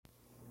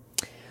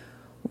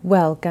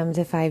Welcome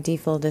to 5D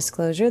Full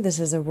Disclosure. This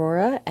is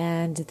Aurora,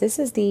 and this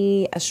is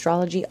the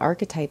Astrology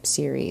Archetype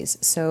series.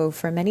 So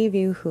for many of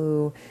you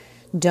who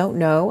don't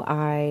know,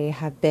 I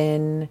have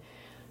been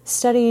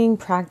studying,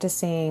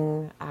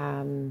 practicing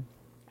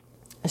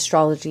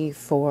astrology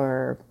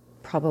for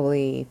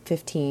probably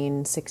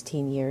 15,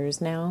 16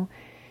 years now,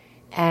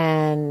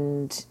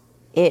 and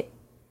it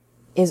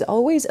is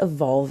always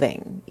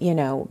evolving.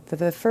 For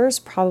the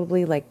first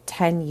probably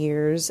 10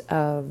 years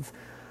of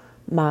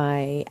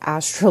my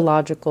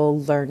astrological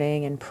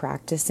learning and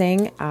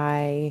practicing,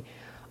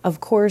 of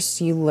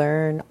course, you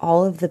learn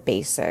all of the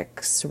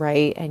basics,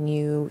 right? And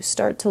you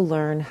start to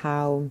learn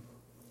how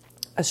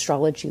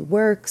astrology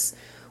works,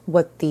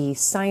 what the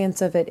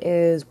science of it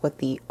is, what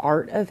the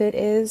art of it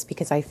is,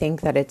 because I think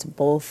that it's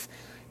both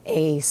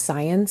a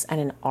science and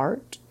an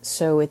art.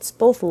 So it's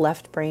both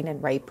left brain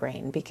and right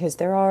brain, because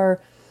there are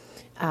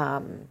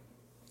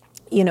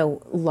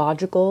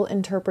logical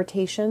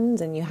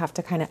interpretations, and you have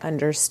to kind of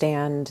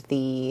understand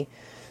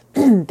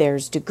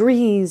there's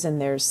degrees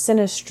and there's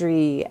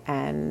synastry,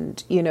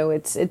 and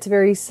it's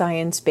very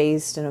science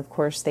based. And of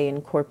course they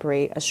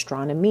incorporate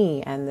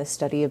astronomy and the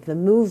study of the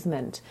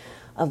movement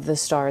of the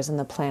stars and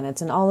the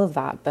planets and all of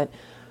that. But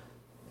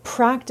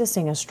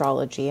practicing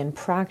astrology and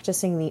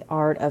practicing the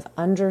art of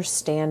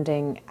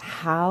understanding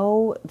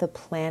how the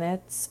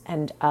planets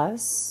and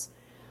us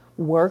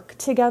work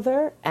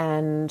together,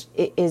 and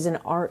it is an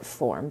art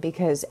form,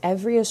 because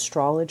every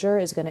astrologer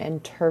is going to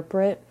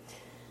interpret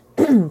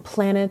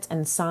planets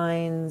and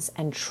signs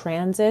and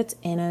transits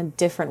in a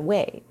different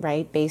way,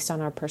 right? Based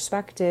on our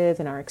perspective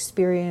and our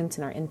experience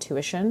and our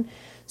intuition.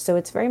 So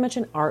it's very much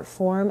an art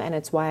form, and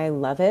it's why I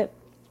love it,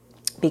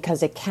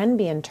 because it can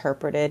be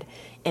interpreted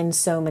in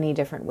so many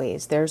different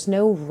ways. There's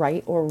no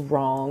right or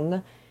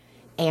wrong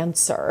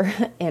answer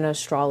in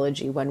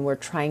astrology when we're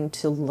trying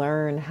to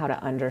learn how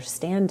to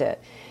understand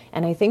it.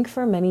 And I think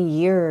for many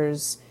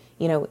years,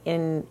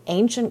 in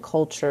ancient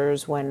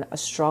cultures, when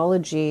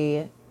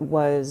astrology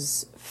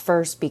was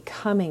first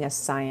becoming a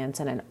science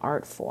and an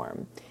art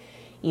form,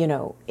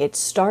 it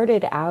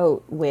started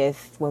out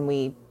with, when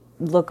we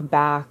look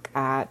back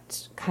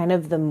at kind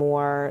of the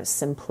more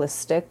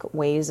simplistic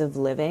ways of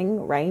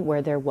living, right,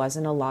 where there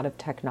wasn't a lot of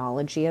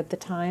technology at the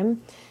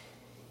time,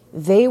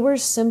 they were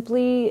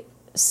simply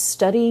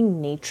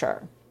studying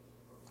nature.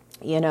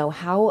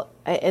 How,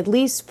 at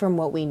least from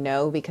what we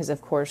know, because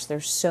of course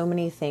there's so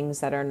many things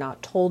that are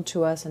not told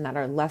to us and that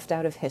are left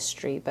out of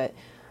history, but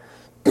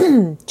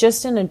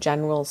just in a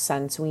general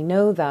sense, we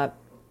know that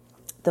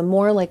the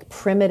more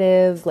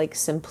primitive,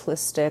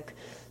 simplistic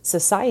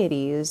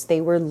societies,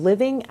 they were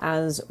living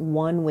as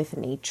one with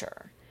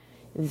nature.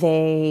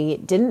 They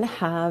didn't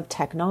have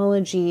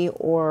technology,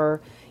 or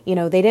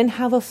they didn't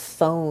have a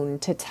phone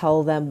to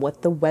tell them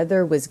what the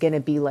weather was going to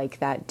be like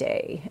that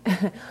day.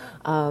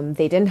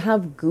 They didn't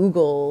have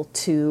Google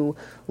to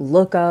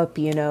look up,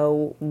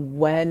 when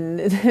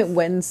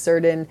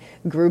certain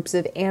groups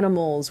of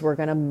animals were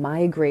going to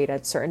migrate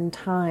at certain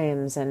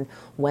times, and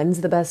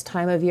when's the best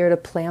time of year to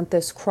plant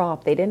this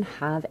crop. They didn't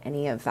have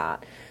any of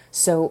that.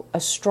 So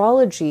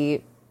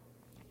astrology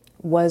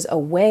was a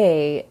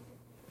way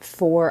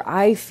for,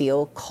 I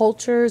feel,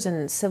 cultures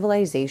and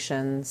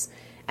civilizations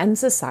and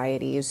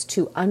societies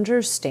to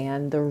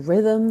understand the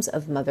rhythms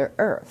of Mother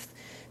Earth,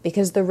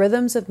 because the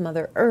rhythms of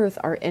Mother Earth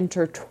are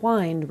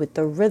intertwined with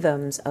the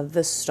rhythms of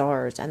the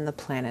stars and the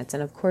planets.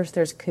 And of course,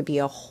 could be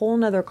a whole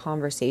nother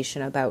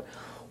conversation about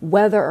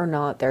whether or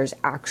not there's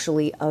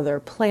actually other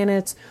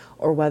planets,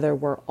 or whether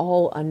we're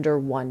all under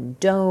one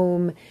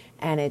dome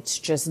and it's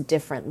just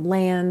different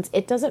lands.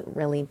 It doesn't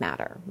really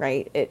matter,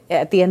 right?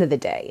 At the end of the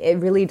day, it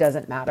really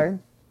doesn't matter.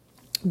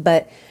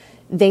 But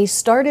they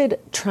started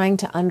trying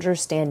to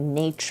understand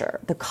nature,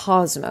 the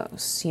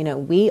cosmos.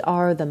 We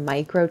are the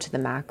micro to the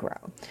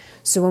macro.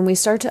 So when we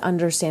start to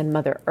understand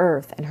Mother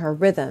Earth and her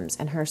rhythms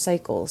and her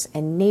cycles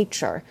and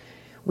nature,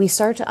 we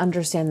start to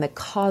understand the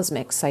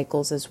cosmic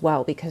cycles as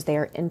well, because they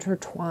are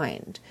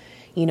intertwined.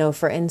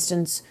 For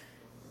instance,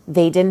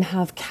 they didn't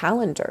have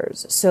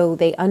calendars, so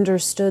they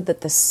understood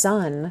that the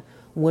sun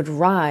would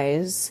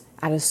rise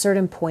at a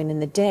certain point in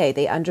the day.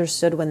 They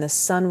understood when the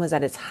sun was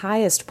at its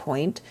highest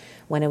point,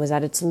 when it was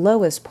at its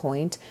lowest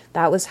point.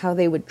 That was how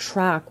they would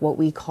track what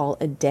we call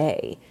a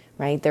day,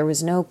 right? There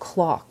was no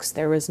clocks,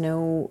 there was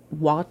no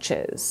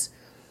watches.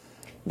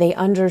 They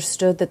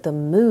understood that the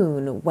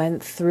moon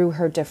went through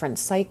her different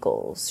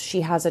cycles.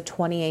 She has a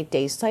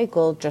 28-day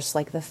cycle, just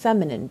like the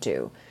feminine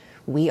do.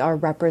 We are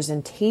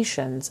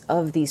representations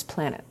of these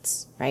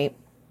planets, right?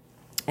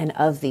 And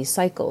of these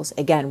cycles.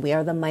 Again, we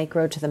are the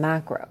micro to the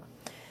macro.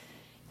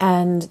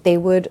 And they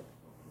would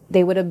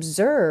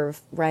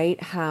observe,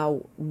 right,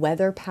 how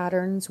weather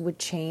patterns would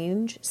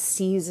change,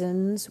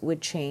 seasons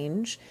would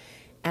change,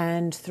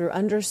 and through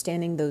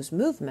understanding those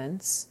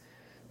movements,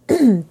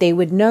 they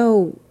would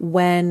know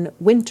when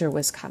winter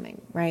was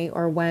coming, right,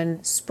 or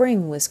when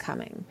spring was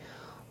coming,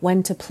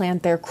 when to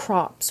plant their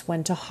crops,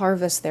 when to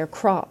harvest their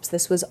crops.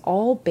 This was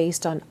all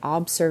based on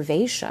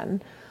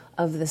observation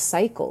of the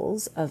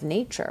cycles of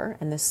nature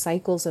and the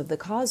cycles of the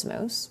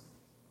cosmos.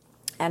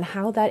 and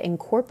how that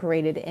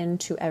incorporated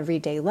into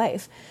everyday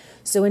life.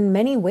 So in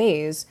many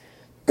ways,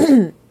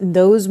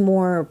 those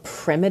more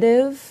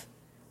primitive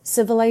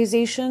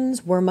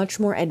civilizations were much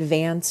more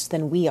advanced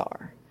than we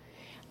are,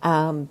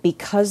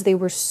 because they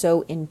were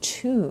so in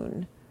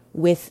tune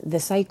with the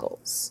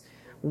cycles.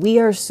 We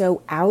are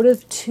so out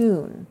of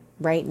tune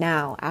right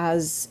now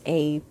as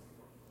a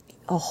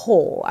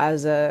whole,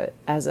 as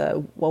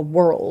a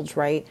world,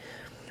 right?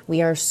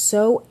 We are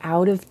so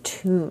out of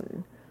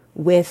tune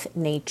with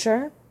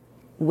nature,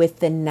 with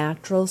the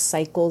natural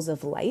cycles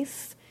of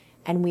life,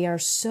 and we are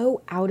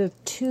so out of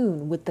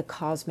tune with the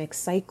cosmic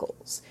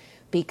cycles,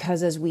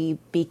 because as we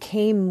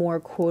became more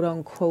quote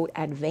unquote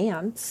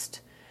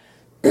advanced,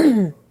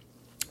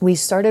 we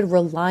started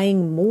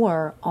relying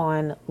more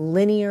on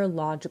linear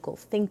logical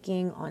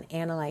thinking, on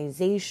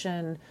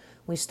analyzation.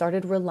 We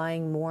started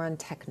relying more on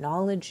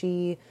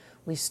technology.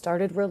 We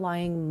started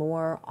relying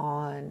more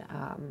on,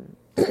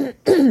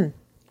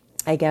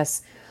 I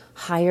guess,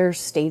 higher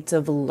states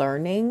of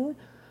learning,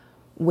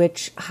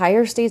 which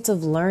higher states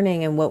of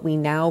learning and what we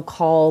now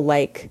call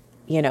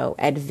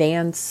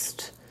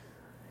advanced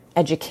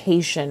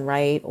education,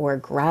 right? Or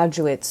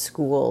graduate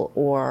school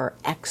or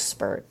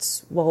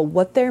experts. Well,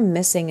 what they're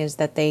missing is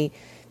that they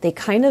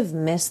kind of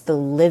miss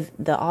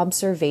the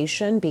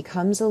observation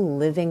becomes a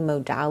living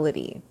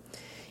modality.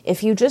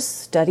 If you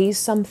just study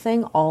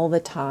something all the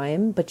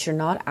time, but you're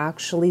not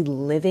actually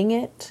living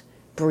it,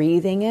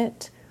 breathing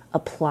it,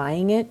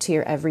 applying it to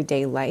your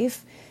everyday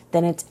life,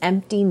 then it's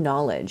empty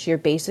knowledge. You're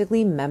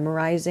basically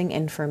memorizing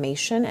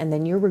information and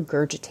then you're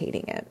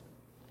regurgitating it.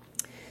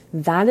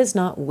 That is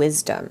not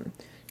wisdom.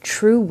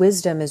 True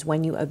wisdom is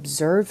when you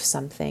observe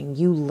something,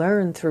 you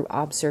learn through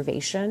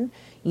observation,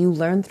 you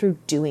learn through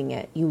doing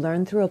it, you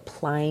learn through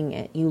applying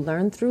it, you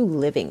learn through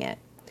living it.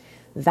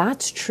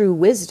 That's true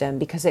wisdom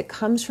because it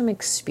comes from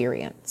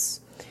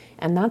experience.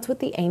 And that's what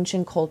the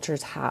ancient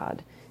cultures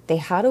had. They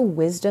had a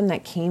wisdom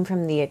that came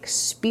from the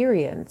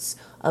experience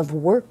of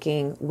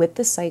working with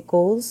the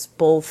cycles,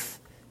 both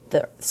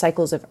the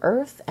cycles of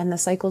Earth and the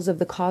cycles of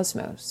the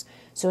cosmos.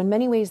 So in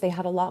many ways, they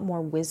had a lot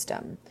more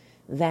wisdom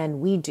than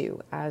we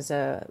do as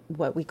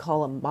what we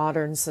call a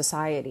modern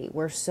society.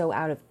 We're so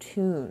out of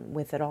tune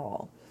with it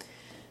all.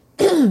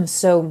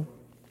 So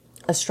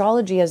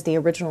astrology as the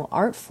original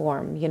art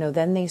form,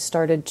 then they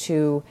started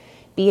to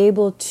be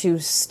able to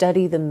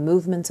study the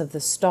movements of the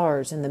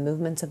stars and the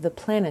movements of the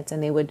planets.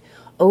 And they would,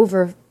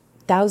 over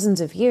thousands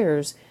of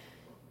years,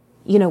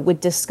 would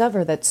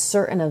discover that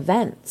certain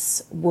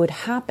events would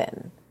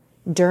happen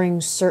during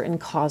certain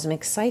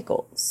cosmic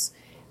cycles.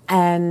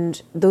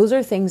 And those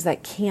are things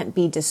that can't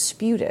be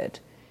disputed.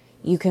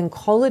 You can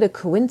call it a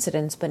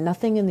coincidence, but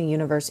nothing in the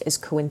universe is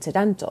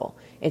coincidental.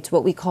 It's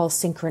what we call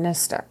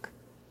synchronistic.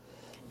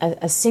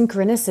 A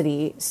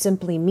synchronicity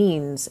simply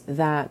means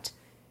that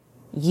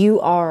you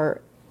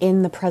are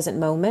in the present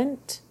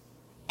moment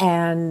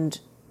and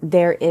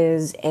there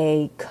is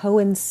a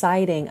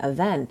coinciding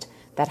event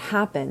that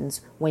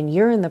happens when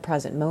you're in the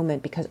present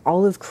moment, because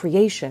all of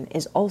creation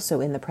is also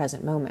in the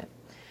present moment.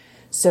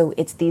 So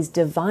it's these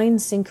divine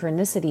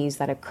synchronicities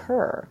that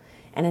occur,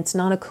 and it's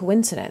not a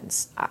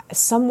coincidence.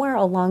 Somewhere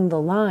along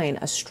the line,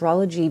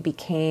 astrology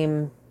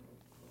became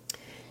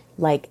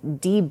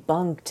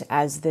debunked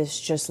as this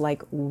just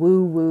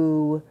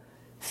woo-woo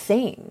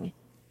thing.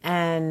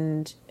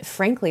 And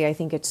frankly, I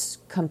think it's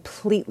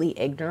completely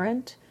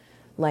ignorant.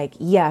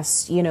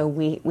 Yes,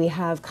 we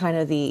have kind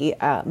of the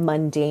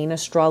mundane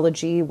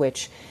astrology,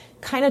 which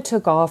kind of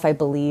took off, I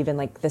believe, in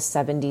the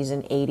 70s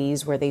and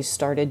 80s, where they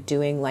started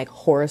doing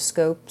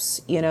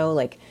horoscopes,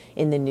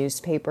 in the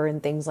newspaper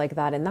and things like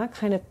that. And that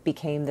kind of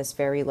became this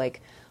very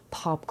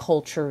pop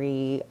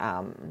culture-y,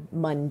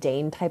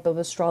 mundane type of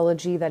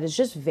astrology that is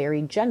just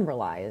very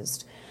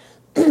generalized.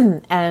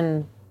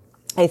 And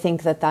I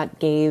think that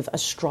gave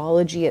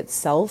astrology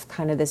itself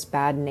kind of this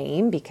bad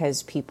name,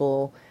 because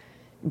people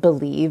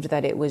believed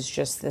that it was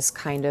just this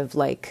kind of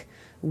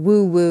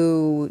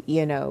woo-woo,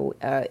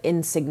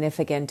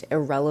 insignificant,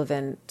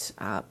 irrelevant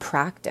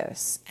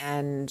practice.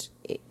 And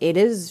it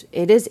is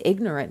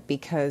ignorant,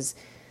 because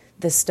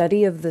the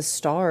study of the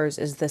stars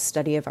is the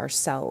study of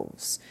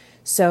ourselves.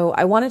 So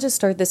I wanted to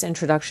start this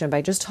introduction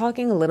by just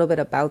talking a little bit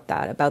about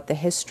that, about the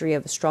history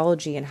of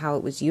astrology and how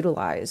it was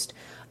utilized.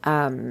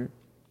 A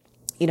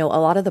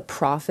lot of the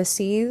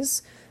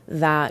prophecies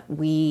that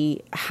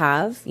we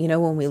have,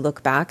 when we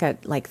look back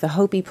at the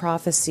Hopi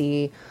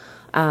prophecy,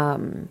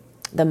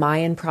 the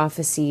Mayan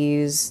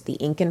prophecies, the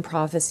Incan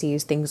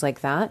prophecies, things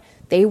like that,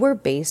 they were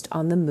based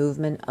on the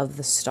movement of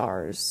the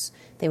stars.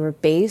 They were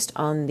based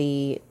on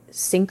the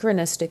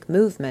synchronistic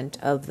movement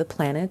of the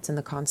planets and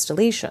the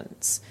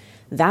constellations.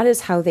 That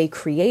is how they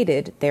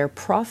created their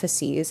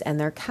prophecies and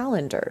their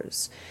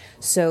calendars.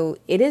 So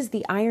it is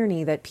the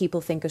irony that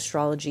people think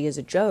astrology is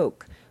a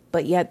joke,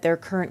 but yet their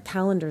current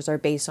calendars are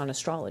based on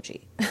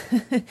astrology.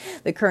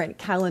 The current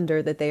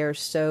calendar that they are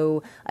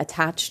so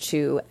attached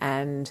to,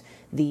 and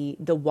the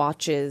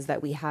watches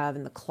that we have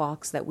and the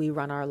clocks that we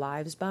run our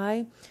lives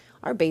by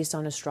are based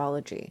on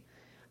astrology.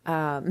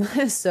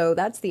 So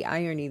that's the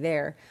irony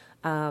there.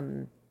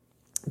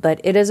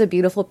 But it is a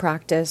beautiful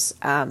practice.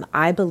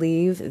 I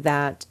believe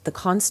that the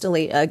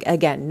constellation,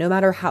 again, no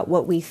matter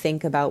what we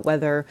think about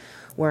whether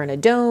we're in a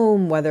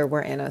dome, whether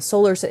we're in a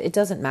solar system, it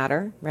doesn't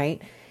matter,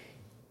 right?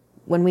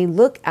 When we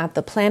look at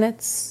the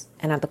planets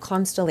and at the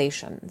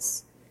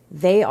constellations,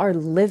 they are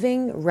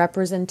living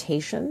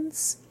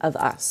representations of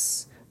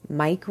us,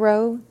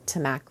 micro to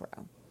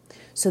macro.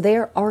 So they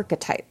are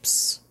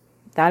archetypes.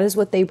 That is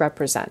what they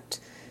represent.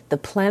 The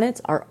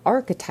planets are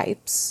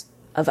archetypes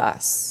of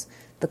us.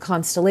 The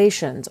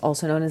constellations,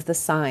 also known as the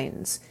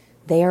signs,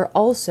 they are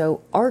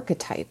also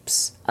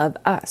archetypes of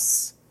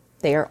us.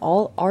 They are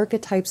all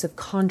archetypes of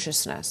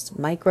consciousness,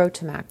 micro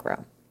to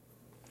macro.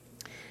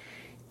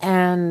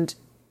 And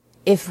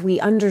if we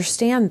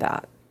understand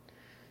that,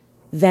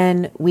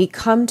 then we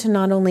come to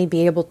not only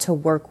be able to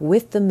work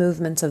with the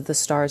movements of the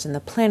stars and the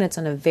planets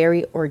on a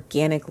very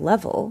organic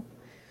level,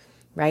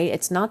 right?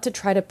 It's not to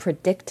try to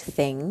predict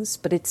things,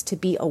 but it's to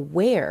be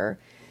aware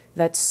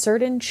that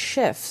certain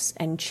shifts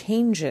and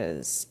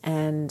changes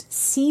and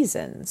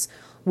seasons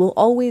will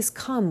always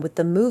come with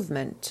the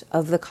movement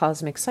of the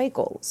cosmic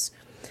cycles.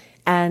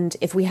 And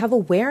if we have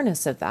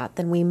awareness of that,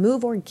 then we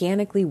move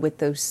organically with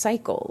those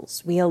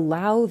cycles. We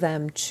allow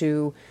them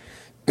to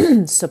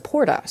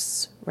support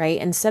us, right?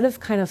 Instead of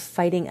kind of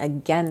fighting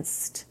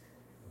against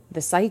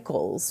the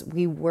cycles,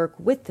 we work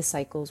with the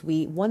cycles.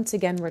 We once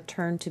again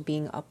return to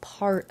being a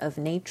part of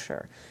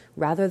nature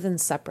rather than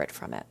separate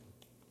from it.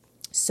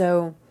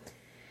 So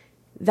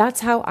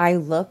that's how I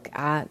look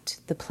at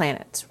the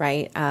planets,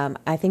 right?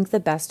 I think the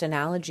best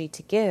analogy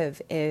to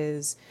give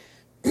is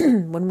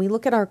when we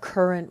look at our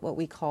current, what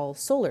we call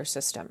solar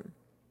system,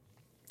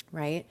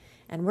 right?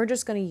 And we're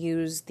just going to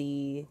use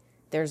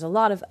there's a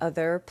lot of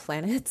other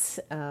planets,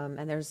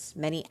 and there's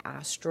many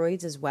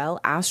asteroids as well.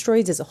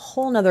 Asteroids is a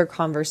whole nother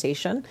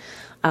conversation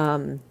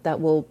that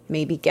we'll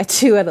maybe get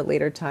to at a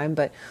later time,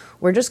 but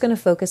we're just going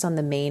to focus on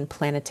the main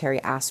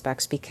planetary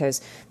aspects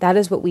because that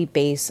is what we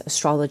base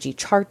astrology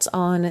charts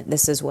on.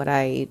 This is what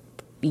I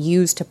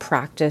use to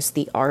practice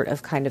the art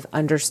of kind of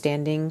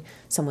understanding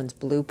someone's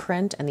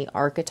blueprint and the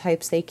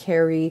archetypes they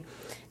carry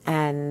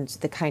and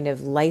the kind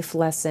of life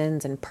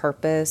lessons and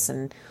purpose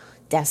and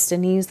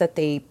destinies that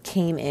they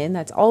came in.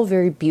 That's all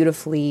very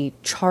beautifully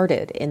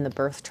charted in the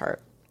birth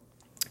chart.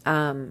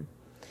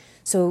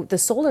 So the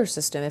solar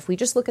system, if we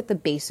just look at the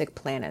basic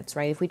planets,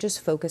 right? If we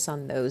just focus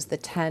on those, the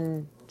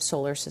 10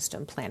 solar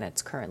system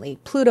planets currently,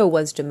 Pluto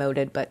was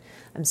demoted, but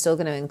I'm still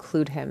going to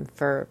include him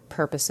for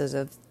purposes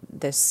of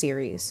this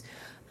series.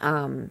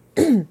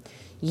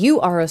 You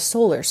are a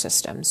solar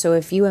system. So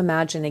if you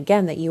imagine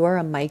again that you are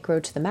a micro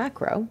to the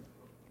macro,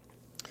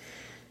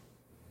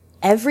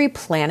 every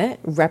planet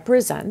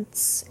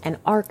represents an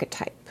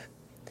archetype.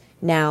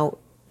 Now,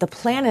 the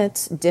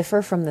planets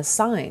differ from the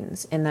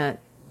signs in that,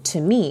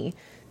 to me,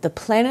 the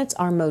planets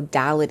are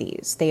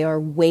modalities. They are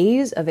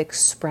ways of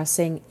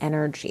expressing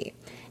energy,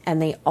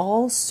 and they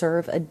all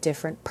serve a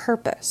different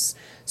purpose.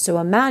 So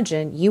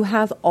imagine you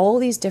have all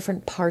these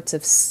different parts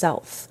of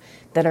self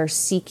that are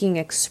seeking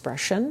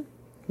expression,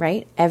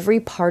 right?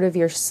 Every part of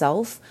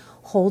yourself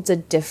holds a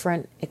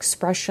different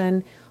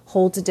expression,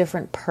 holds a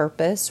different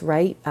purpose,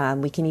 right?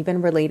 We can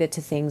even relate it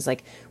to things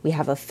like we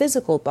have a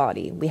physical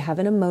body, we have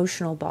an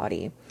emotional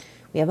body,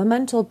 we have a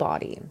mental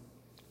body,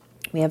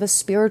 we have a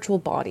spiritual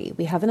body,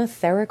 we have an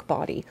etheric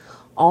body.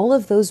 All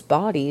of those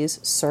bodies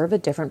serve a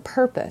different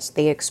purpose.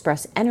 They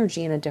express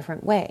energy in a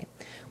different way.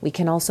 We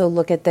can also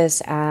look at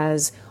this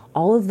as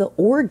all of the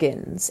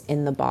organs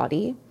in the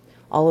body,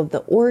 all of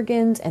the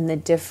organs and the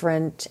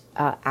different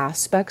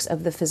aspects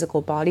of the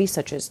physical body,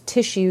 such as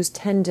tissues,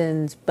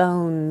 tendons,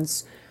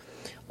 bones,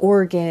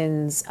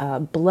 organs,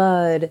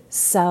 blood,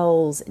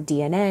 cells,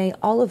 DNA,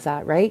 all of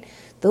that, right?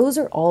 Those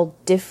are all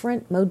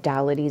different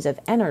modalities of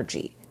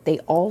energy. They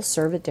all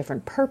serve a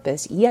different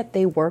purpose, yet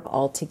they work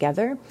all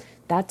together.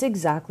 That's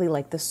exactly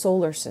like the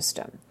solar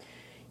system.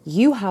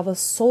 You have a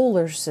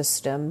solar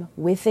system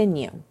within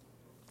you.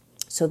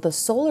 So the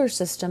solar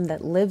system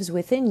that lives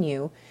within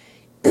you,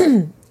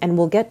 and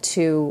we'll get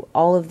to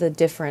all of the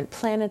different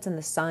planets and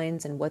the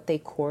signs and what they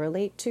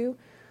correlate to,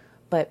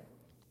 but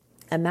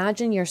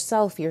imagine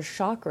yourself, your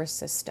chakra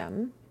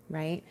system,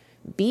 right,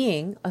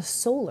 being a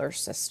solar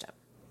system.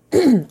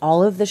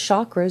 All of the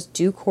chakras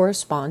do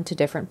correspond to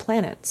different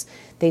planets.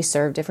 They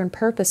serve different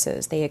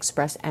purposes. They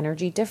express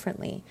energy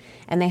differently,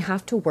 and they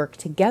have to work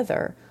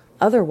together.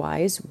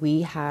 Otherwise,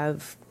 we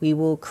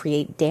will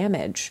create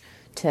damage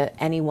to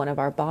any one of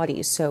our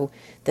bodies. So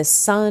the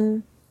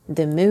sun,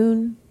 the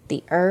moon,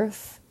 the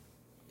earth,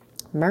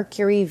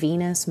 Mercury,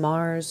 Venus,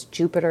 Mars,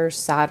 Jupiter,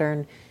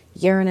 Saturn,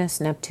 Uranus,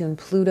 Neptune,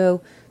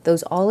 Pluto,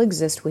 those all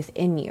exist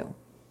within you.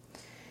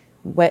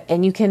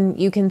 And you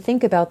can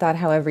think about that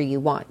however you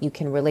want. You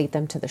can relate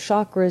them to the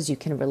chakras, you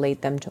can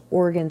relate them to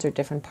organs or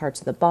different parts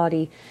of the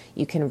body,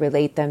 you can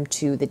relate them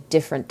to the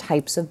different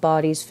types of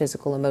bodies,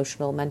 physical,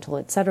 emotional, mental,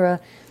 etc.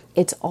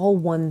 It's all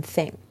one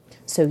thing.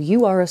 So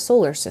you are a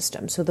solar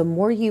system. So the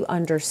more you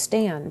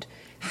understand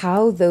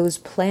how those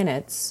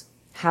planets,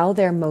 how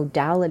their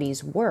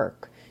modalities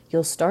work,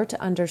 you'll start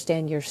to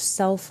understand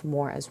yourself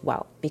more as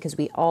well, because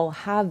we all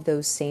have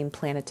those same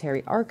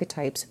planetary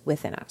archetypes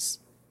within us.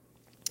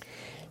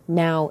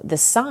 Now, the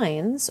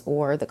signs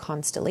or the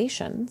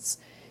constellations,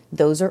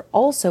 those are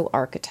also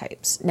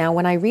archetypes. Now,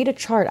 when I read a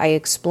chart, I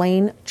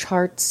explain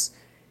charts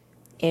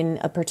in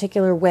a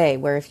particular way,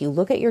 where if you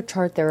look at your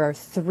chart, there are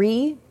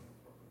 3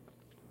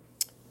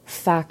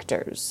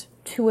 factors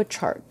to a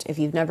chart. If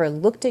you've never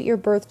looked at your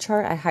birth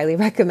chart, I highly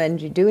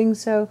recommend you doing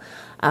so.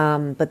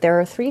 But there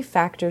are 3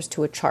 factors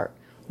to a chart.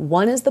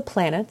 One is the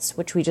planets,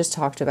 which we just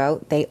talked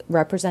about. They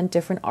represent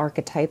different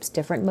archetypes,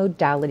 different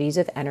modalities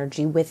of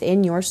energy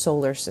within your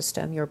solar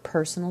system, your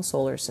personal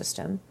solar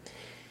system.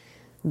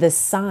 The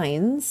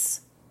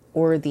signs,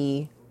 or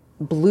the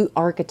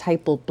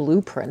archetypal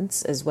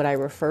blueprints is what I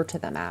refer to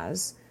them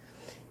as.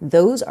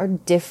 Those are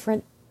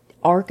different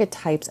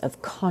archetypes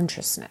of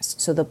consciousness.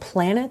 So the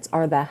planets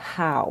are the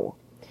how.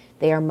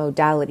 They are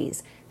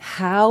modalities.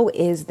 How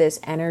is this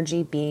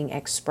energy being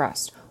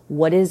expressed?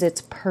 What is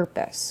its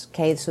purpose?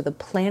 Okay, so the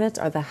planets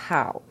are the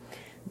how.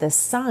 The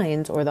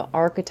signs, or the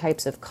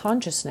archetypes of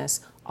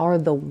consciousness, are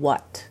the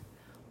what.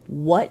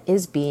 What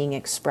is being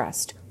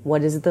expressed?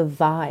 What is the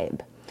vibe?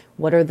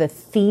 What are the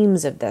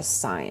themes of this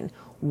sign?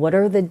 What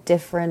are the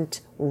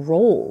different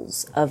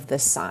roles of the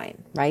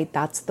sign, right?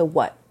 That's the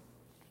what.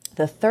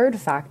 The third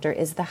factor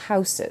is the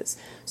houses.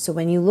 So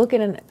when you look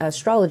at an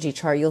astrology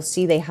chart, you'll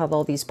see they have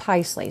all these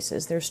pie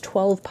slices. There's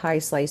 12 pie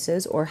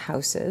slices or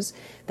houses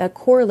that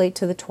correlate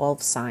to the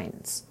 12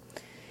 signs.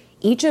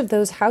 Each of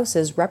those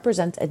houses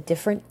represents a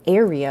different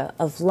area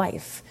of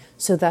life.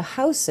 So the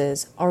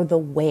houses are the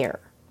where.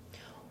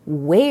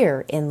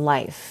 Where in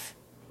life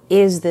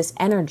is this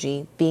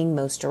energy being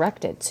most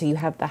directed? So you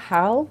have the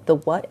how, the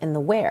what, and the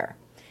where.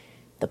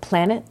 The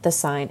planet, the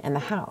sign, and the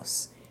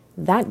house.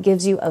 That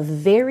gives you a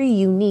very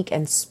unique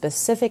and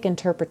specific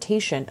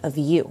interpretation of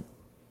you,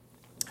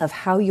 of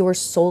how your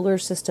solar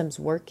system's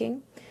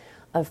working,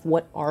 of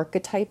what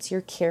archetypes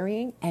you're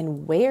carrying,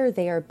 and where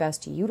they are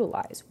best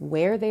utilized,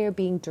 where they are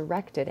being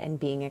directed and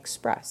being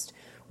expressed.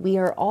 We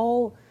are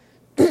all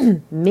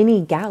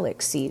mini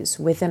galaxies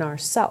within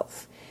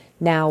ourselves.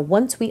 Now,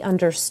 once we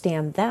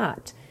understand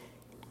that,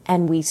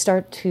 and we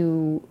start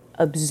to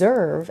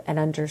observe and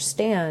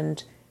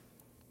understand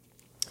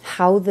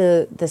how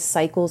the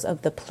cycles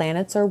of the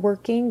planets are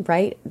working,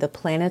 right? The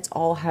planets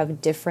all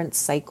have different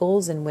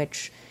cycles in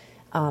which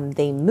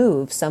they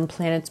move. Some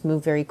planets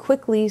move very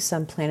quickly.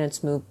 Some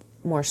planets move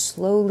more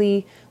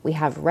slowly. We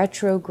have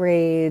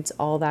retrogrades,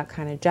 all that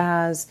kind of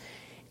jazz.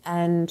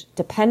 And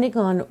depending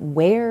on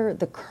where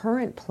the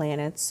current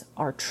planets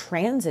are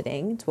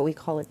transiting, it's what we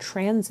call a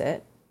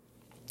transit,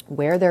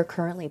 where they're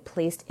currently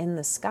placed in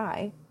the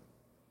sky,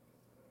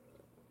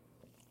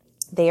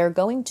 they are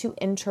going to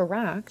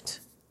interact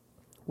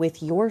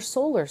with your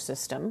solar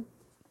system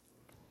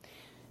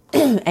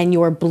and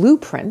your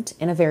blueprint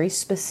in a very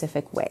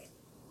specific way.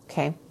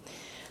 Okay.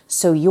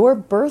 So your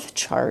birth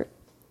chart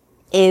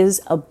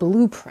is a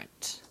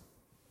blueprint.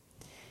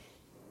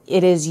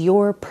 It is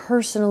your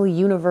personal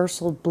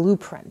universal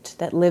blueprint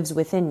that lives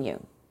within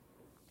you.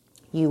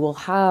 You will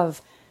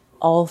have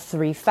all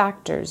 3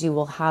 factors. You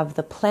will have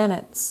the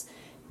planets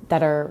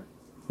that are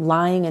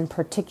lying in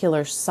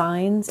particular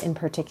signs in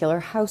particular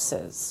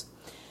houses.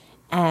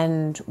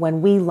 And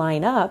when we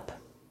line up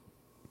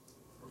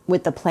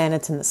with the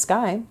planets in the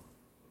sky,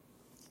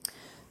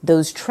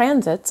 those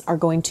transits are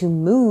going to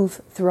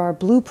move through our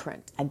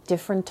blueprint at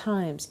different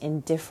times in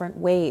different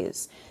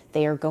ways.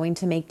 They are going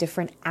to make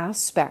different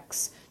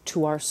aspects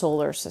to our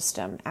solar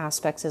system.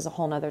 Aspects is a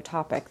whole nother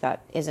topic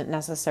that isn't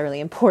necessarily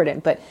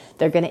important, but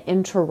they're going to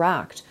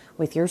interact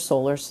with your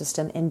solar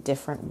system in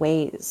different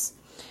ways.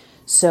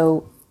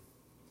 So,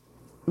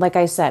 like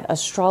I said,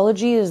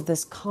 astrology is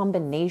this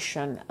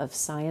combination of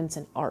science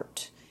and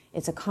art.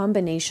 It's a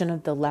combination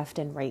of the left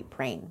and right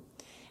brain.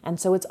 And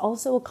so it's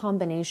also a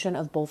combination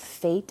of both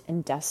fate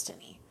and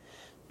destiny.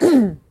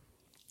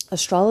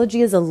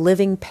 Astrology is a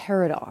living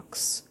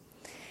paradox.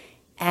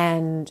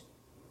 And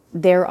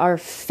there are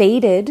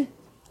fated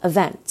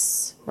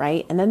events,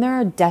 right? And then there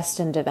are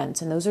destined events,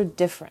 and those are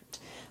different.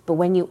 But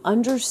when you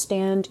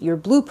understand your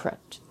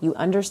blueprint, you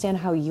understand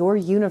how your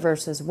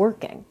universe is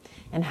working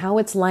and how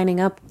it's lining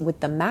up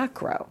with the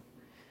macro,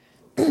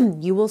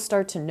 you will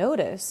start to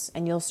notice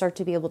and you'll start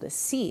to be able to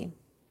see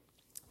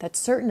that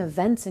certain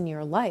events in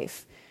your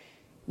life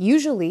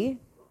usually,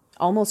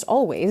 almost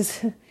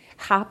always,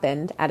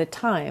 happened at a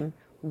time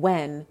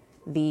when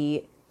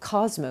the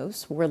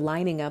cosmos were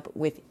lining up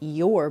with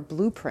your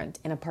blueprint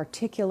in a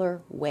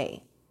particular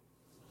way.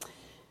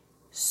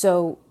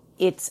 So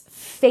it's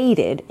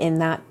fated in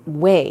that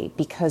way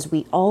because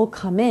we all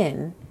come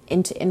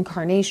into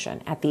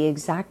incarnation at the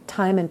exact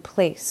time and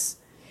place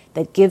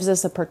that gives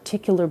us a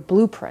particular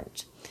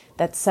blueprint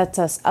that sets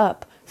us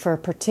up for a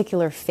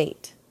particular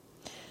fate.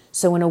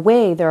 So in a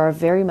way, there are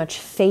very much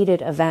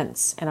fated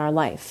events in our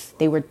life.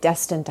 They were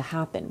destined to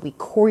happen. We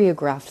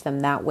choreographed them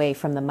that way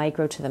from the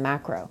micro to the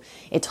macro.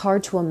 It's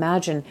hard to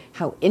imagine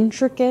how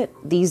intricate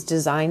these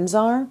designs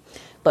are,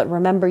 but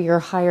remember your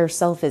higher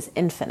self is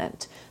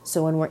infinite.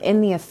 So when we're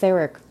in the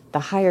etheric the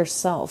higher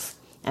self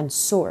and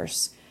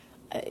source,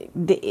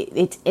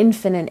 it's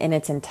infinite in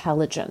its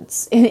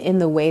intelligence in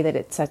the way that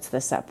it sets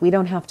this up. We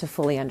don't have to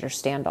fully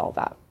understand all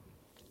that.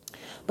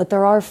 But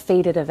there are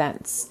fated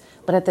events.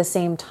 But at the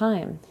same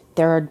time,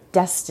 there are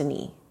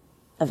destiny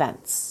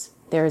events.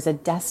 There is a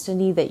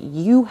destiny that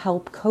you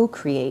help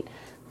co-create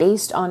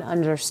based on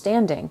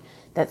understanding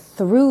that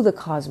through the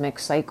cosmic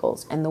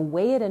cycles and the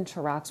way it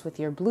interacts with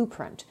your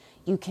blueprint,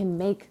 you can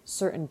make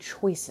certain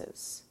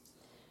choices.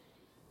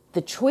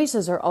 The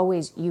choices are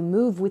always you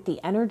move with the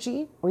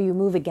energy or you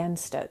move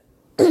against it,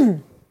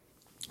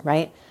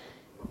 right?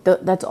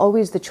 That's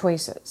always the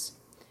choices.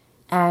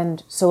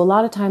 And so a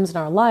lot of times in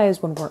our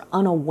lives, when we're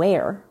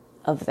unaware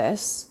of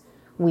this,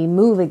 we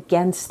move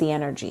against the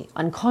energy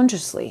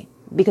unconsciously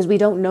because we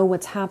don't know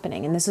what's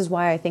happening. And this is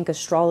why I think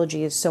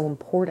astrology is so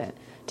important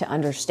to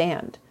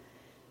understand.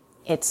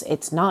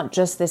 It's not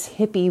just this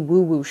hippie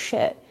woo-woo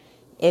shit.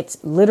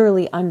 It's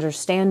literally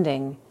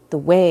understanding the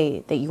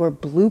way that your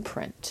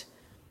blueprint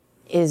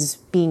is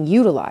being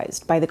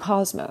utilized by the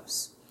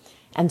cosmos.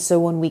 And so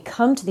when we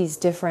come to these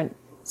different,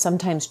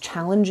 sometimes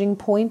challenging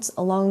points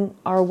along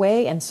our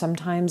way, and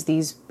sometimes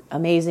these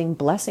amazing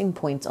blessing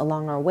points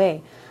along our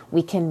way,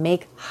 we can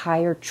make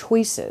higher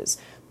choices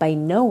by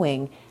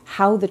knowing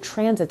how the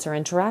transits are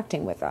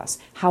interacting with us,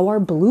 how our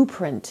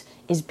blueprint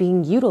is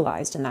being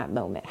utilized in that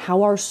moment,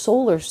 how our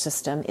solar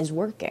system is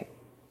working.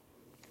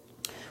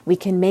 We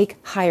can make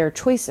higher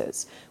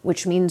choices,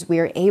 which means we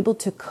are able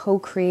to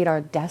co-create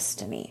our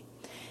destiny.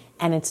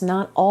 And it's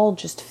not all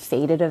just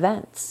fated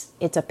events.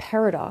 It's a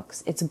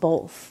paradox. It's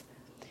both.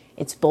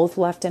 It's both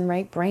left and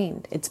right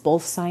brained. It's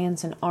both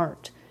science and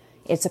art.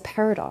 It's a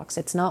paradox.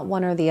 It's not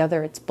one or the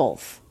other. It's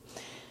both.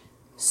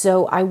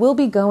 So I will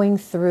be going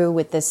through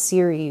with this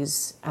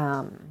series,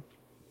 and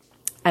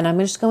I'm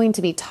just going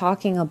to be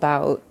talking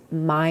about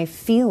my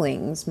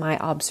feelings, my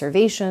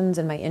observations,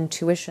 and my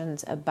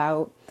intuitions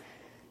about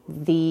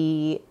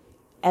the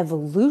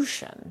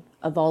evolution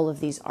of all of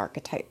these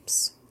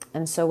archetypes.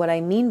 And so what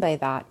I mean by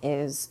that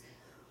is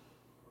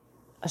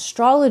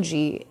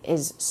astrology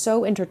is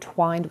so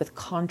intertwined with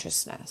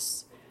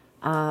consciousness.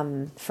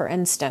 For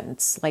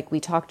instance, like we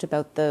talked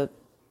about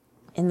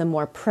in the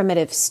more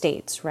primitive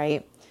states,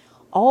 right?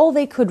 All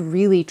they could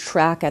really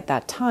track at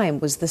that time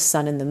was the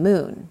sun and the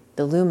moon,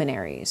 the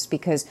luminaries,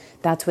 because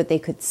that's what they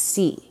could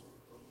see.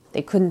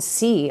 They couldn't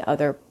see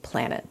other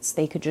planets.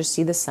 They could just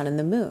see the sun and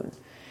the moon.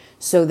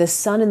 So the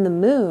sun and the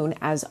moon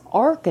as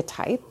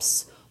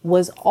archetypes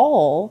was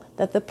all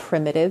that the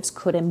primitives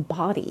could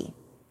embody,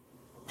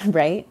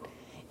 right?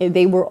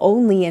 They were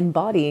only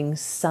embodying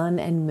sun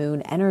and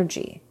moon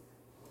energy,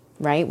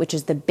 right? Which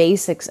is the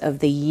basics of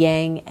the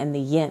yang and the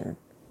yin,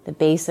 the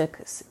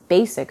basics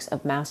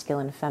of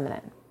masculine and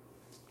feminine.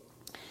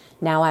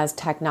 Now, as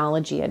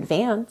technology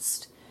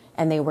advanced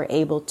and they were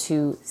able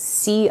to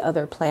see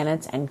other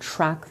planets and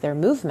track their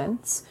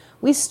movements,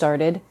 we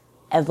started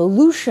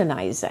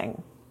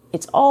evolutionizing.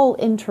 It's all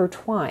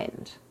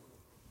intertwined.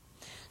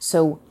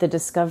 So the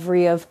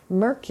discovery of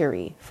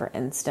Mercury, for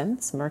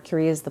instance,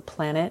 Mercury is the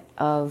planet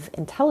of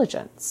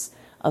intelligence,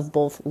 of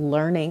both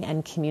learning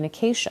and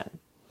communication.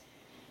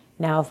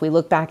 Now, if we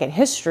look back at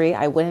history,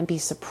 I wouldn't be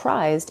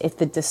surprised if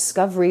the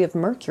discovery of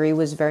Mercury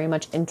was very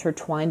much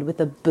intertwined with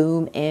a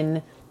boom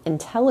in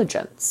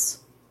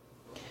intelligence,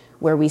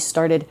 where we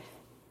started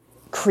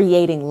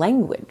creating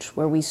language,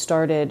 where we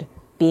started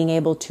being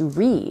able to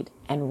read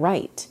and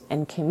write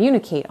and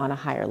communicate on a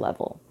higher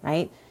level,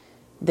 right?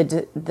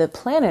 The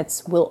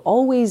planets will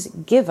always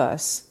give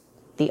us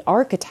the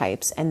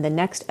archetypes and the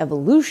next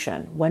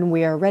evolution when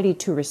we are ready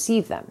to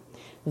receive them.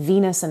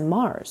 Venus and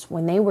Mars,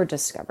 when they were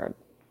discovered,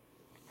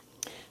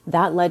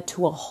 that led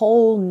to a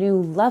whole new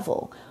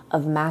level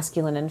of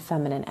masculine and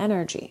feminine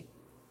energy.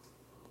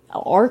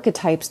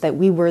 Archetypes that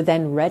we were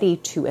then ready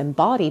to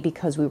embody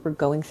because we were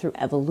going through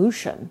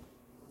evolution,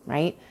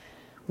 right?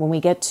 When we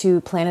get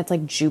to planets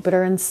like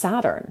Jupiter and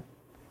Saturn,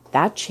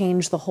 that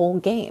changed the whole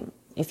game.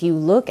 If you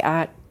look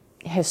at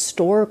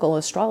historical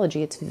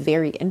astrology, it's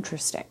very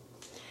interesting.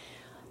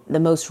 The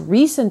most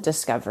recent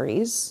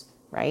discoveries,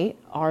 right,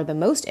 are the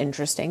most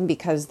interesting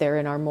because they're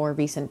in our more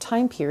recent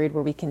time period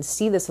where we can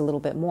see this a little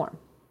bit more.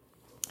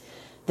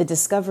 The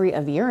discovery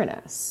of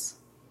Uranus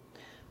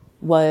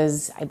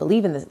was, I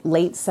believe, in the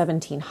late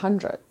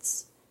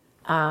 1700s.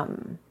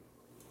 And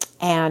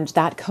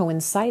that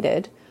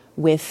coincided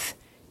with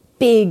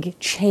big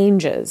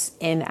changes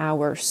in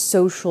our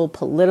social,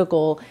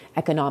 political,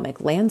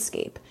 economic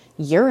landscape.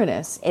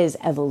 Uranus is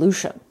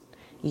evolution.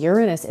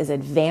 Uranus is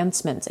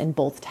advancements in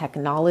both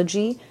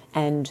technology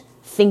and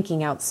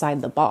thinking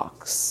outside the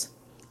box,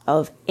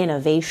 of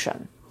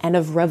innovation and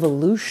of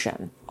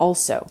revolution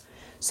also.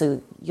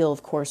 So you'll,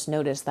 of course,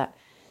 notice that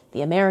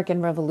the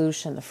American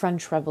Revolution, the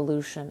French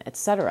Revolution,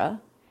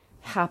 etc.,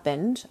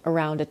 happened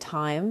around a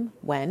time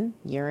when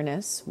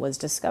Uranus was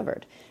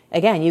discovered.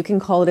 Again, you can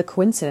call it a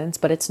coincidence,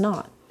 but it's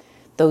not.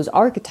 Those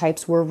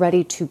archetypes were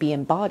ready to be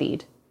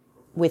embodied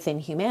within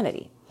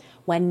humanity.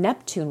 When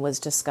Neptune was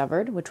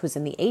discovered, which was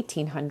in the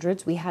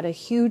 1800s, we had a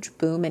huge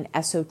boom in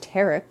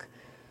esoteric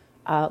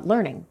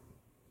learning.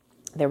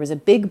 There was a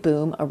big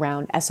boom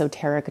around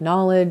esoteric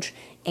knowledge,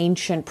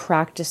 ancient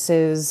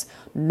practices,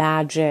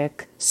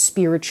 magic,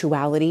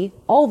 spirituality,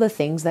 all the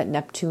things that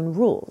Neptune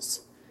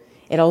rules.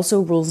 It also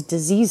rules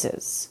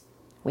diseases.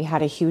 We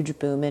had a huge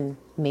boom in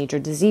major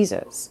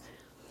diseases.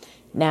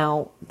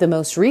 Now, the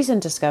most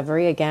recent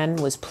discovery, again,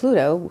 was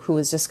Pluto, who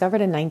was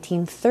discovered in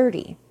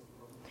 1930.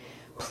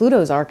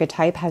 Pluto's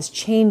archetype has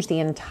changed the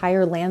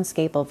entire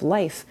landscape of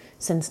life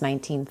since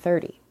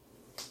 1930,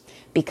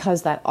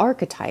 because that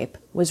archetype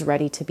was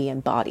ready to be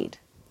embodied.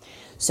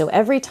 So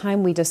every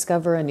time we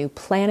discover a new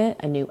planet,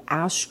 a new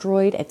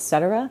asteroid,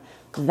 etc.,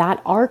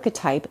 that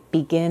archetype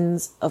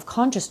of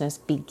consciousness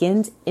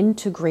begins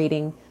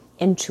integrating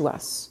into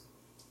us.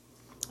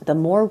 The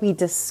more we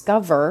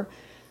discover,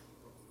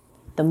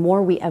 the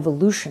more we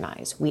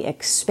evolutionize, we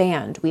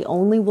expand. We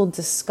only will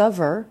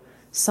discover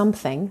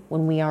something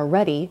when we are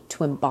ready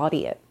to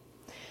embody it.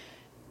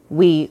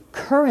 We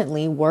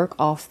currently work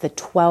off the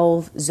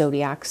 12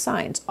 zodiac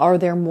signs. Are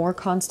there more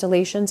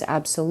constellations?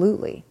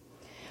 Absolutely.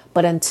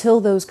 But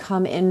until those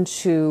come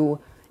into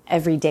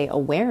everyday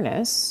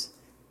awareness,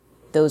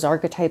 those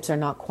archetypes are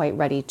not quite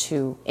ready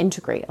to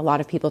integrate. A lot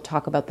of people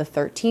talk about the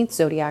 13th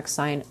zodiac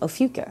sign,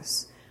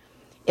 Ophiuchus.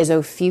 Is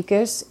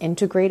Ophiuchus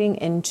integrating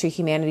into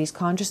humanity's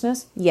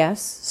consciousness?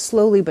 Yes,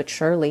 slowly but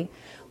surely,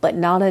 but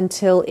not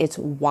until it's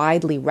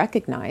widely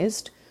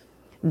recognized.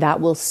 That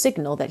will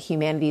signal that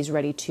humanity is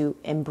ready to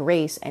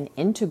embrace and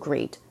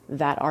integrate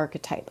that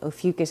archetype.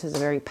 Ophiuchus is a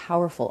very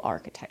powerful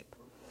archetype.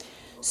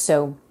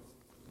 So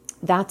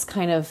that's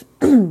kind of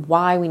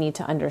why we need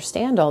to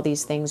understand all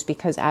these things,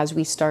 because as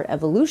we start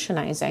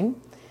evolutionizing,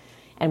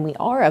 and we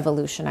are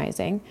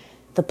evolutionizing,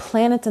 the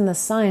planets and the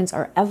signs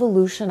are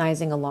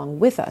evolutionizing along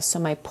with us. So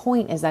my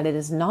point is that it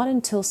is not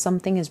until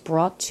something is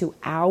brought to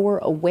our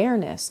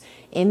awareness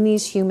in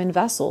these human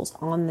vessels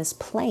on this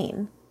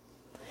plane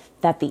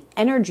that the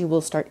energy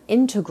will start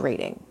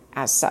integrating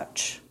as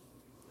such.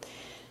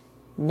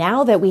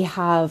 Now that we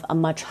have a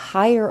much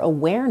higher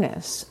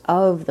awareness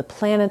of the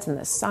planets and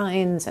the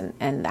signs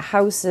and the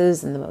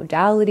houses and the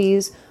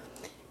modalities,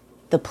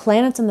 the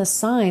planets and the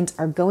signs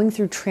are going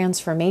through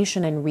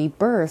transformation and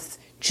rebirth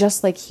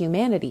just like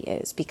humanity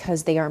is,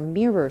 because they are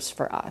mirrors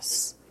for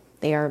us.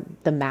 They are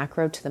the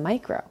macro to the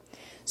micro.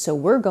 So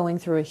we're going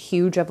through a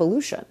huge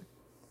evolution.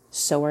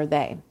 So are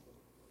they.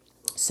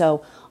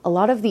 So a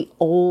lot of the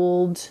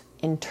old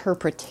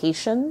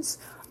interpretations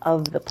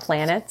of the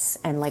planets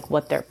and like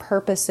what their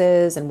purpose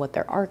is and what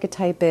their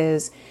archetype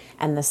is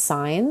and the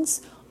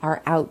signs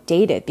are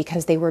outdated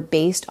because they were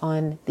based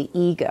on the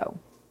ego.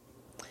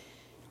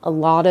 A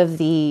lot of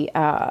the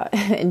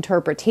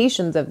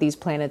interpretations of these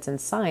planets and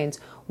signs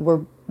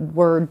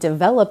were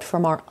developed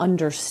from our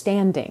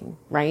understanding,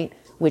 right?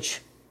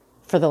 Which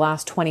for the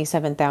last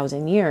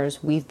 27,000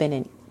 years, we've been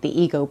in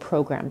the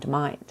ego-programmed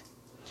mind.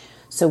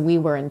 So we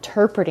were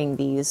interpreting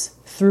these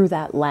through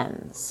that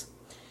lens.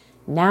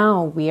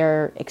 Now we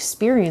are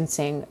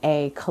experiencing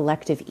a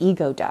collective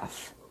ego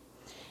death.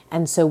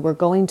 And so we're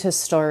going to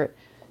start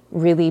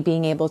really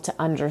being able to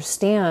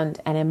understand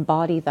and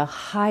embody the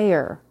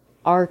higher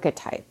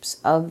archetypes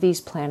of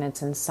these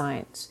planets and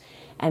signs,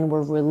 and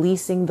we're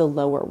releasing the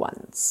lower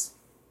ones.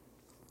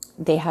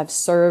 They have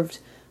served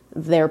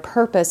their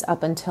purpose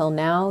up until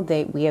now.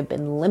 We have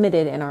been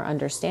limited in our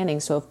understanding.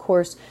 So of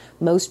course,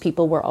 most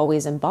people were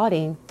always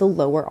embodying the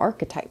lower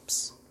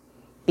archetypes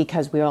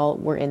because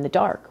we're in the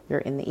dark, we're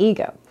in the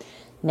ego.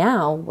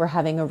 Now we're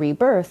having a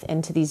rebirth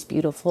into these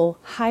beautiful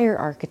higher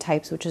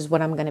archetypes, which is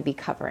what I'm going to be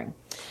covering.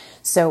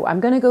 So I'm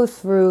going to go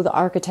through the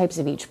archetypes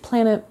of each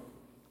planet,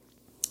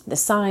 the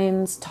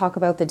signs, talk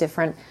about the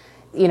different,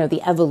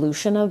 the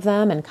evolution of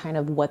them and kind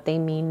of what they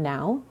mean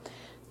now.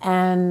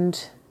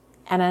 And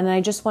I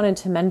just wanted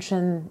to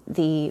mention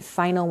the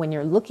final, when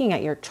you're looking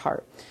at your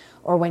chart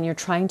or when you're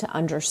trying to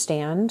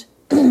understand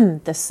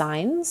the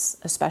signs,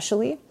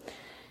 especially,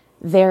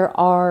 there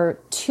are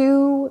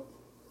two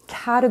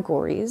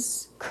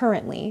categories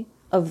currently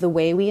of the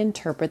way we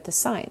interpret the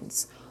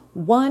signs.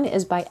 One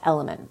is by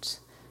element.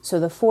 So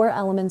the 4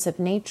 elements of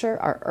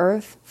nature are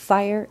earth,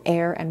 fire,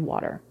 air, and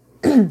water.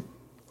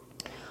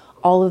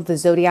 All of the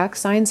zodiac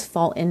signs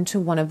fall into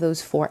one of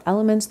those 4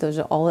 elements. Those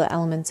are all the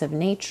elements of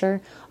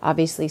nature.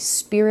 Obviously,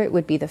 spirit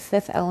would be the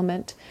 5th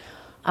element.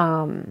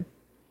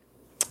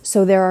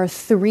 So there are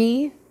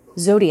 3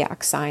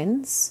 zodiac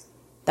signs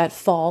that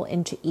fall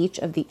into each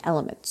of the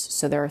elements.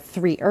 So there are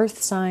 3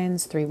 earth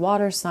signs, 3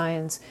 water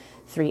signs,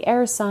 3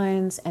 air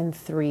signs, and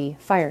 3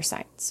 fire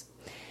signs.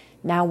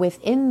 Now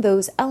within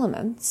those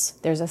elements,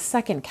 there's a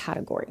second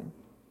category,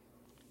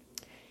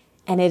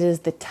 and it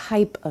is the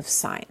type of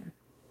sign.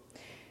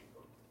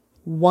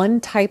 One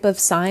type of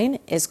sign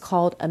is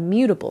called a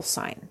mutable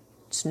sign.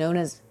 It's known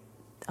as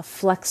a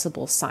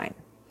flexible sign.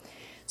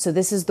 So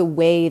this is the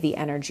way the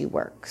energy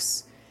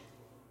works.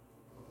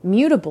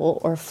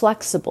 Mutable or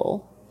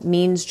flexible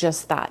means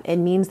just that. It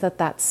means that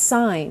that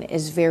sign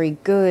is very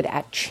good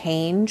at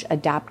change,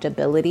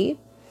 adaptability.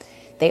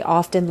 They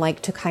often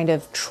like to kind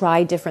of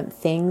try different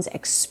things,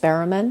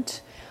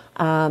 experiment.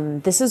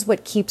 This is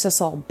what keeps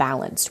us all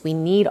balanced. We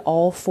need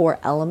all 4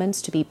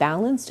 elements to be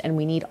balanced, and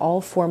we need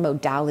all 4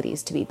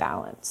 modalities to be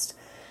balanced.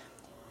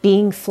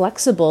 Being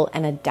flexible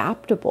and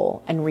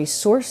adaptable and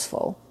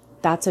resourceful,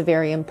 that's a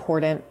very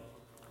important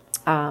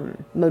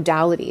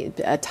modality,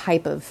 a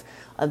type of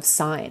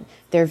sign.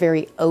 They're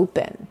very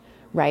open,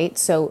 right?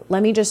 So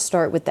let me just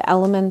start with the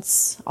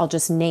elements. I'll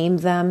just name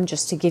them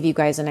just to give you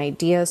guys an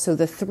idea. So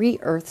the 3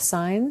 earth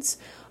signs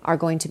are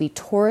going to be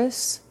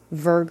Taurus,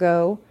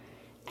 Virgo,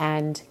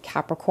 and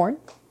Capricorn.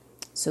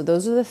 So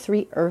those are the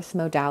 3 earth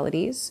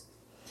modalities.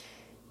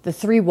 The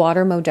 3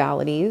 water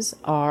modalities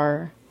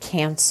are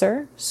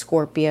Cancer,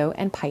 Scorpio,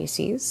 and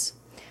Pisces.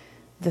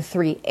 The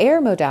 3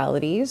 air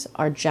modalities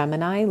are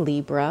Gemini,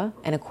 Libra,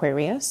 and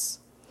Aquarius.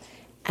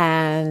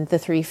 And the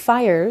 3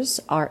 fires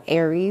are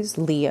Aries,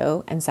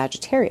 Leo, and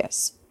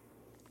Sagittarius.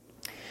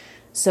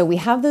 So we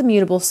have the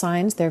mutable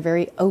signs. They're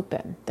very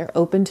open. They're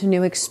open to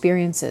new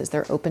experiences.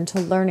 They're open to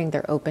learning.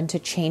 They're open to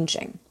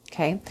changing.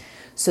 Okay.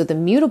 So the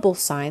mutable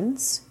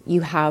signs,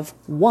 you have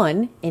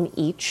 1 in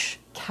each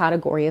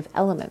category of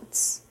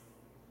elements.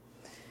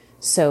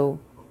 So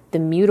the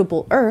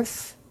mutable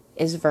earth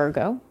is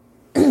Virgo.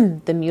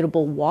 The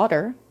mutable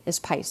water is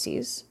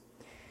Pisces.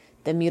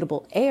 The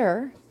mutable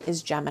air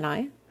is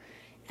Gemini.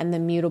 And the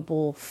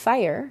mutable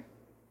fire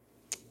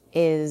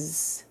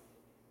is,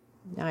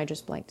 now I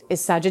just blanked, is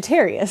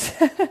Sagittarius.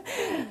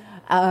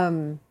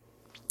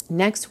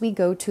 Next, we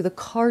go to the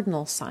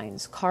cardinal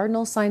signs.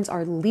 Cardinal signs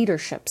are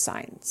leadership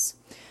signs.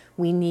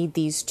 We need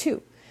these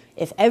too.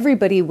 If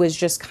everybody was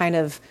just kind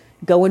of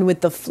going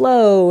with the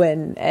flow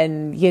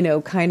and you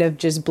know, kind of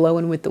just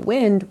blowing with the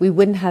wind, we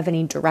wouldn't have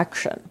any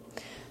direction.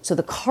 So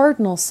the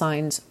cardinal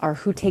signs are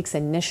who takes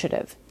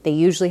initiative. They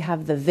usually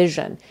have the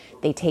vision.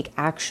 They take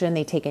action.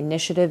 They take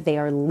initiative. They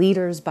are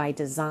leaders by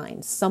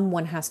design.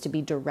 Someone has to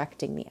be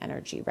directing the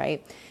energy,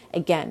 right?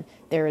 Again,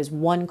 there is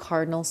 1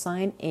 cardinal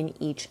sign in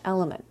each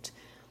element.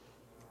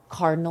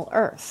 Cardinal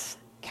earth,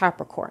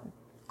 Capricorn.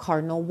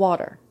 Cardinal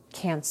water,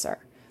 Cancer.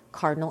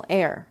 Cardinal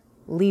air,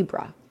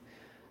 Libra.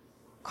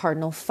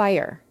 Cardinal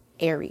fire,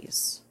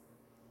 Aries.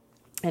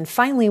 And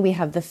finally, we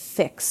have the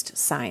fixed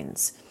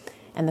signs.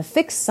 And the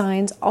fixed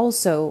signs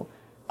also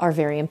are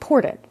very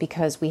important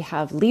because we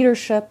have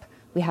leadership,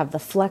 we have the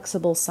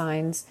flexible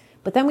signs,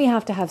 but then we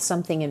have to have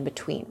something in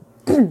between.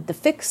 The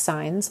fixed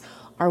signs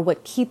are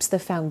what keeps the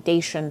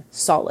foundation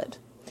solid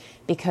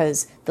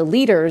because the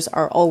leaders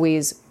are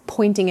always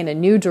pointing in a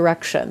new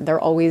direction. They're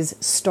always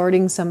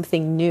starting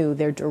something new.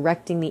 They're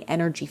directing the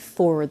energy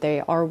forward.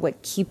 They are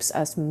what keeps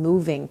us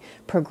moving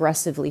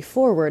progressively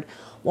forward,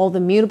 while the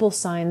mutable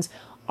signs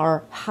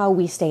are how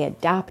we stay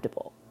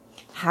adaptable,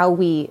 how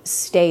we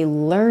stay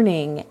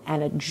learning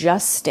and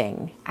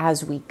adjusting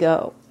as we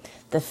go.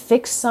 The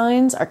fixed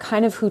signs are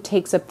kind of who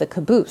takes up the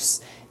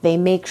caboose. They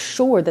make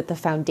sure that the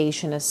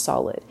foundation is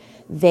solid.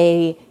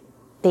 They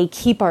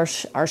keep our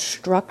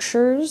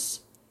structures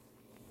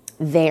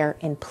there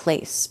in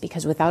place,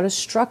 because without a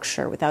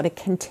structure, without a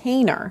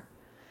container,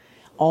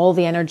 all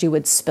the energy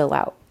would spill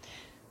out.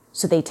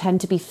 So they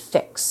tend to be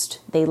fixed.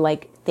 They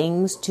like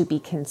things to be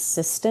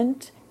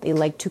consistent. They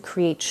like to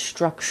create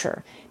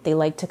structure. They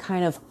like to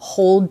kind of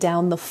hold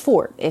down the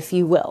fort, if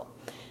you will.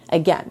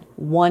 Again,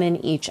 1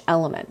 in each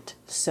element.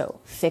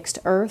 So fixed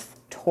earth,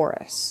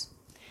 Taurus.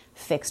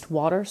 Fixed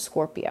water,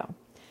 Scorpio.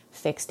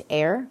 Fixed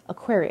air,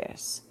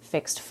 Aquarius.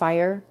 Fixed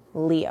fire,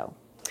 Leo.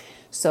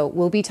 So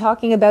we'll be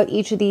talking about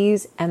each of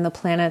these and the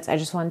planets. I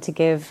just wanted to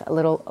give a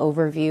little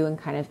overview and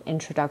kind of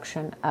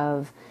introduction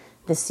of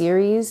the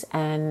series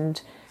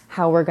and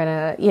how we're going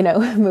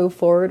to, move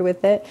forward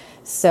with it.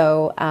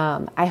 So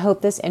I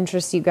hope this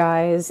interests you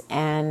guys.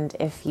 And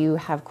if you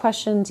have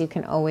questions, you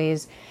can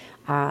always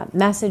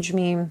message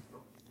me.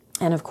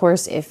 And of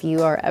course, if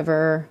you are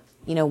ever,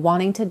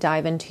 wanting to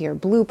dive into your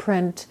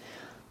blueprint,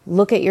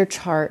 look at your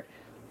chart,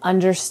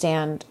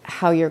 understand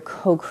how you're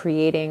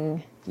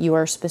co-creating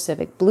your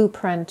specific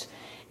blueprint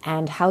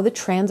and how the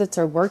transits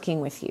are working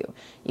with you,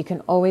 you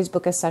can always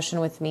book a session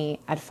with me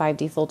at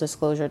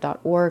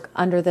 5dfulldisclosure.org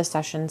under the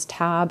sessions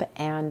tab,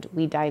 and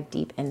we dive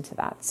deep into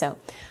that. So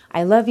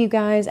I love you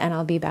guys, and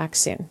I'll be back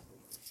soon.